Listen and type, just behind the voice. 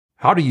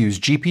How to use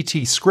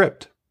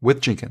GPTScript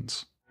with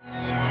Jenkins.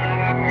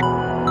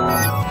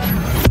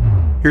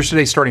 Here's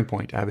today's starting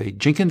point. I have a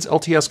Jenkins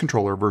LTS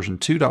controller version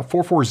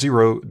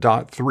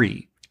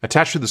 2.440.3.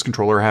 Attached to this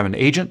controller, I have an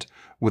agent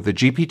with the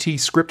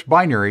GPTScript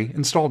binary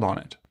installed on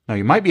it. Now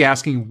you might be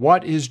asking,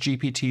 what is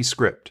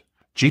GPTScript?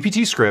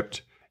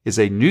 GPTScript is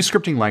a new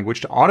scripting language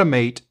to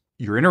automate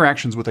your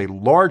interactions with a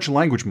large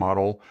language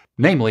model,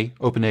 namely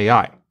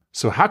OpenAI.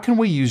 So how can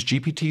we use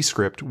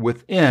GPTScript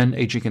within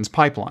a Jenkins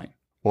pipeline?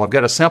 Well, I've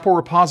got a sample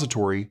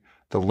repository.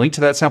 The link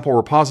to that sample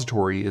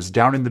repository is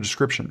down in the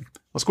description.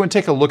 Let's go and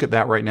take a look at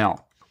that right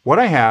now. What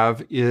I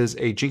have is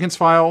a Jenkins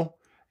file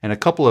and a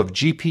couple of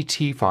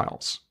GPT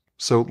files.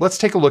 So let's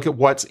take a look at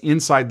what's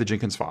inside the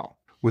Jenkins file.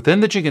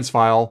 Within the Jenkins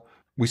file,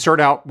 we start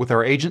out with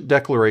our agent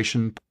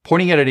declaration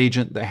pointing at an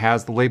agent that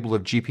has the label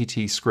of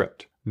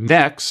GPTScript.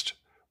 Next,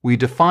 we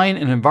define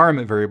an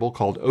environment variable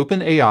called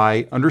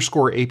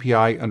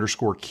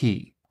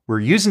OpenAI_API_key. We're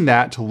using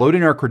that to load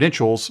in our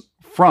credentials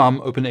from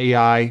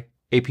OpenAI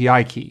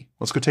API key.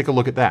 Let's go take a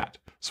look at that.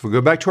 So if we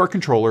go back to our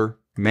controller,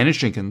 manage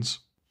Jenkins,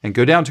 and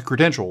go down to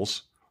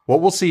credentials,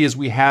 what we'll see is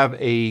we have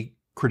a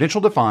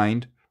credential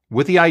defined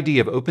with the ID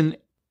of OpenAI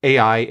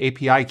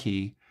API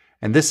key,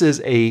 and this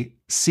is a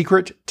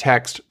secret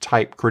text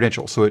type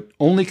credential, so it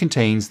only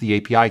contains the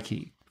API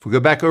key. If we go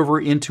back over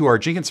into our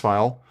Jenkins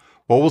file,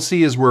 what we'll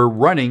see is we're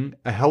running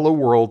a hello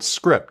world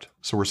script.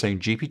 So we're saying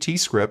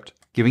GPTScript,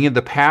 giving it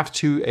the path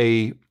to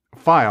a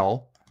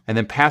file, and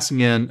then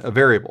passing in a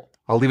variable.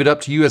 I'll leave it up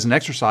to you as an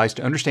exercise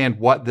to understand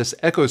what this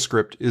echo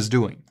script is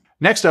doing.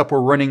 Next up, we're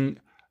running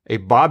a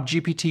Bob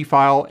GPT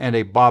file and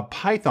a Bob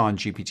Python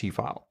GPT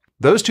file.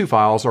 Those two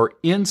files are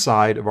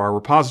inside of our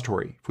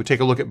repository. If we take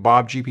a look at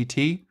Bob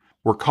GPT,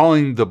 we're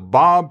calling the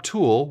Bob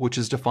tool, which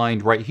is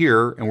defined right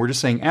here, and we're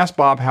just saying, ask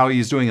Bob how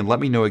he's doing and let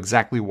me know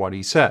exactly what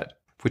he said.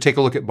 If we take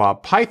a look at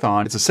Bob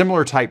Python, it's a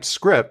similar type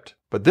script,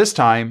 but this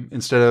time,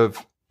 instead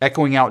of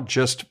echoing out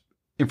just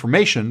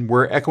information,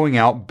 we're echoing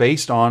out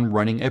based on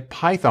running a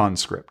Python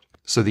script.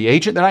 So the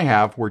agent that I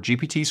have where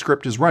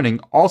GPTScript is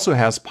running also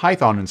has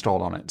Python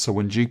installed on it. So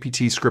when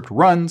GPTScript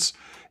runs,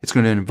 it's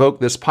going to invoke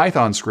this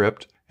Python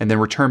script and then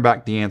return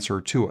back the answer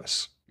to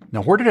us.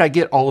 Now, where did I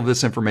get all of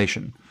this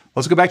information?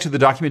 Let's go back to the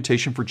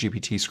documentation for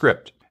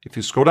GPTScript. If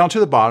you scroll down to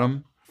the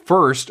bottom,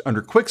 first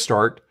under Quick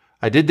Start,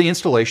 I did the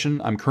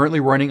installation. I'm currently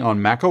running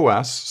on Mac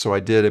OS, so I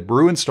did a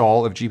brew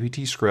install of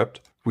GPTScript.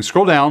 We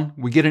scroll down,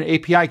 we get an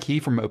API key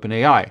from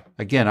OpenAI.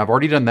 Again, I've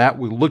already done that.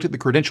 We looked at the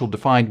credential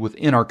defined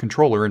within our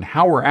controller and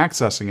how we're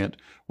accessing it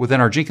within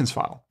our Jenkins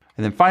file.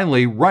 And then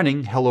finally,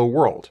 running hello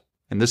world.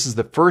 And this is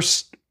the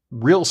first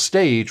real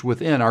stage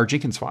within our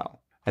Jenkins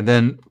file. And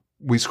then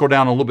we scroll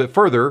down a little bit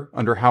further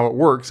under how it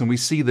works, and we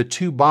see the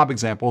two Bob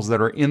examples that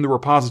are in the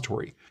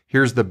repository.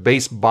 Here's the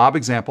base Bob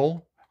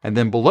example, and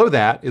then below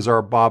that is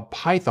our Bob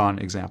Python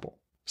example.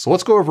 So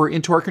let's go over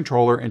into our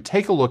controller and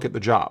take a look at the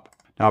job.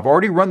 Now, I've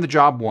already run the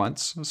job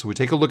once, so we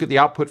take a look at the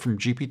output from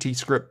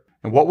GPTScript.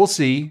 And what we'll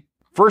see,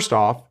 first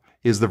off,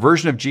 is the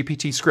version of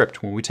GPTScript.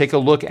 When we take a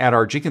look at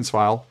our Jenkins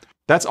file,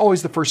 that's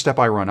always the first step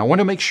I run. I want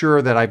to make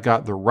sure that I've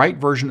got the right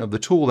version of the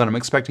tool that I'm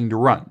expecting to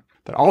run.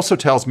 That also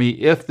tells me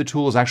if the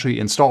tool is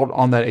actually installed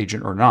on that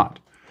agent or not.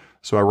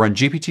 So I run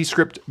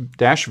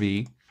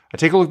GPTScript-V. I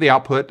take a look at the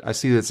output. I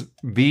see that's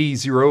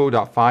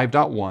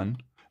v0.5.1.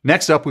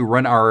 Next up, we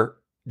run our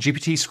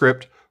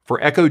GPTScript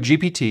for Echo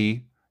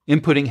GPT,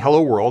 inputting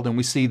hello world, and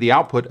we see the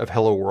output of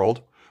hello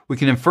world. We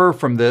can infer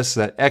from this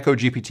that Echo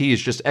GPT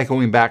is just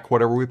echoing back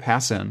whatever we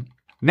pass in.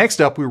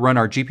 Next up, we run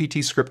our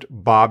GPTScript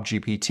Bob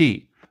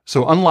GPT.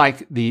 So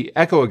unlike the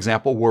Echo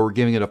example where we're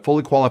giving it a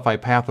fully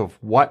qualified path of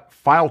what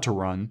file to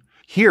run,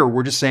 here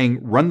we're just saying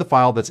run the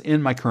file that's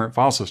in my current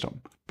file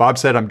system. Bob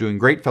said, I'm doing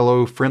great,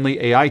 fellow friendly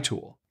AI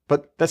tool.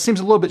 But that seems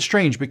a little bit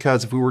strange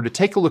because if we were to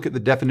take a look at the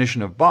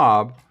definition of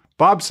Bob,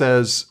 Bob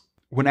says,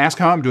 when asked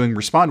how I'm doing,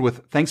 respond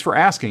with, thanks for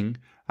asking,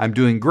 I'm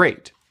doing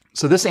great.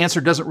 So this answer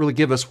doesn't really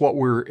give us what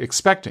we're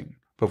expecting.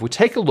 But if we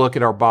take a look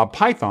at our Bob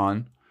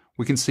Python,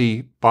 we can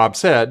see Bob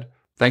said,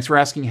 thanks for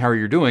asking how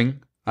you're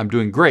doing, I'm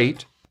doing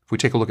great. If we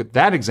take a look at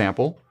that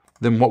example,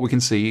 then what we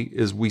can see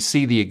is we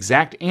see the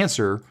exact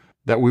answer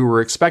that we were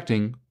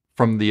expecting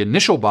from the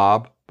initial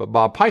Bob, but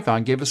Bob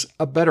Python gave us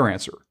a better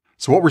answer.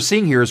 So what we're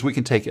seeing here is we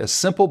can take a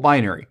simple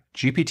binary,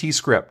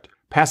 GPTScript,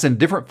 pass in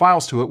different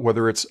files to it,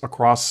 whether it's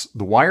across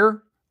the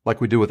wire, like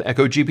we did with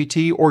Echo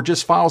GPT, or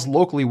just files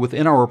locally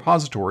within our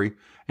repository,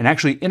 and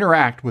actually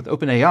interact with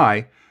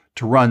OpenAI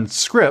to run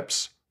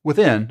scripts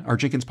within our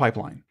Jenkins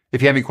pipeline.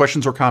 If you have any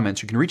questions or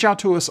comments, you can reach out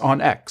to us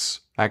on X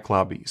at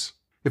CloudBees.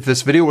 If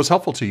this video was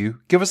helpful to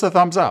you, give us a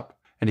thumbs up.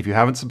 And if you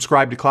haven't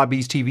subscribed to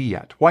CloudBees TV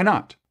yet, why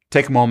not?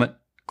 Take a moment,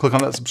 click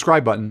on that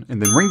subscribe button, and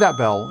then ring that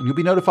bell, and you'll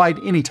be notified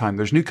anytime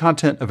there's new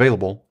content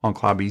available on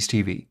CloudBees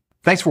TV.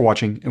 Thanks for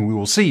watching, and we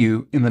will see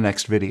you in the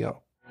next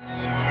video.